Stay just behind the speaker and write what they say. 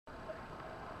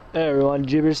Hey everyone,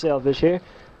 Jupiter Sailfish here.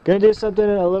 Gonna do something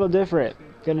a little different.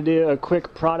 Gonna do a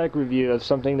quick product review of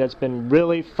something that's been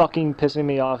really fucking pissing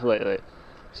me off lately.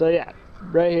 So yeah,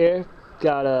 right here,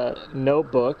 got a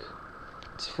notebook.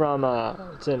 It's from,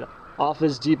 it's an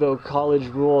Office Depot College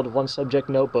Ruled one subject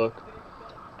notebook.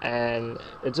 And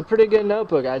it's a pretty good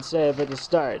notebook, I'd say, at the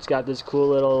start. It's got this cool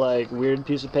little, like, weird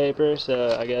piece of paper,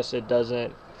 so I guess it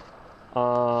doesn't,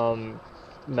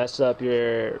 mess up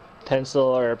your pencil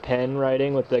or pen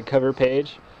writing with the cover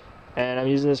page. And I'm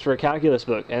using this for a calculus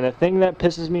book. And the thing that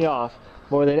pisses me off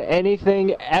more than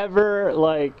anything ever,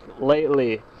 like,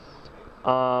 lately,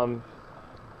 so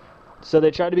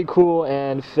they tried to be cool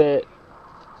and fit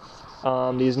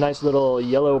these nice little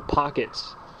yellow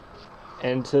pockets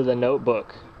into the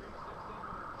notebook,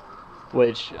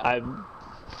 which I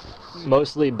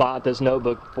mostly bought this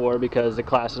notebook for because the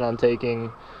class that I'm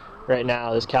taking right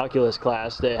now, this calculus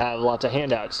class, they have lots of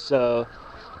handouts. So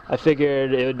I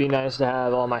figured it would be nice to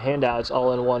have all my handouts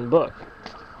all in one book.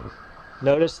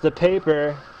 Notice the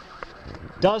paper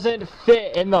doesn't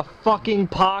fit in the fucking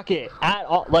pocket at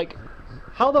all. Like,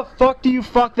 how the fuck do you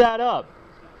fuck that up?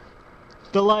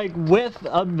 The, like, width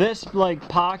of this, like,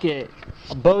 pocket,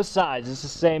 both sides, it's the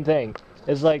same thing.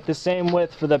 It's like the same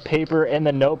width for the paper in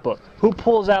the notebook. Who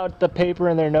pulls out the paper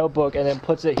in their notebook and then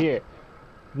puts it here?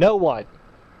 No one.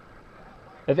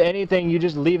 If anything, you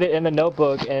just leave it in the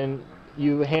notebook and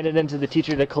you hand it in to the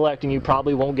teacher to collect, and you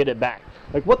probably won't get it back.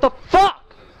 Like, what the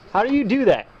fuck? How do you do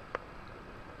that?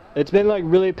 It's been, like,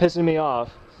 really pissing me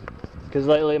off, because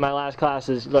lately my last class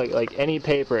is like any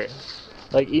paper,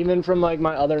 like even from like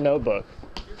my other notebook,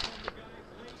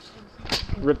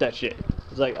 rip that shit.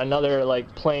 It's like another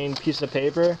like plain piece of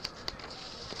paper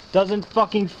doesn't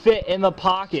fucking fit in the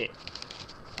pocket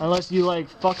unless you like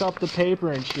fuck up the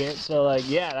paper and shit. So like,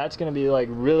 yeah, that's gonna be like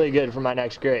really good for my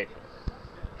next grade.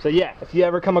 So yeah, if you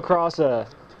ever come across a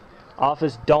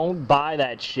office, don't buy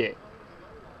that shit.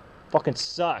 Fucking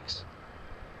sucks.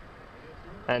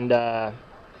 And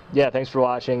yeah, thanks for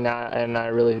watching, and I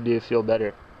really do feel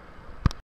better.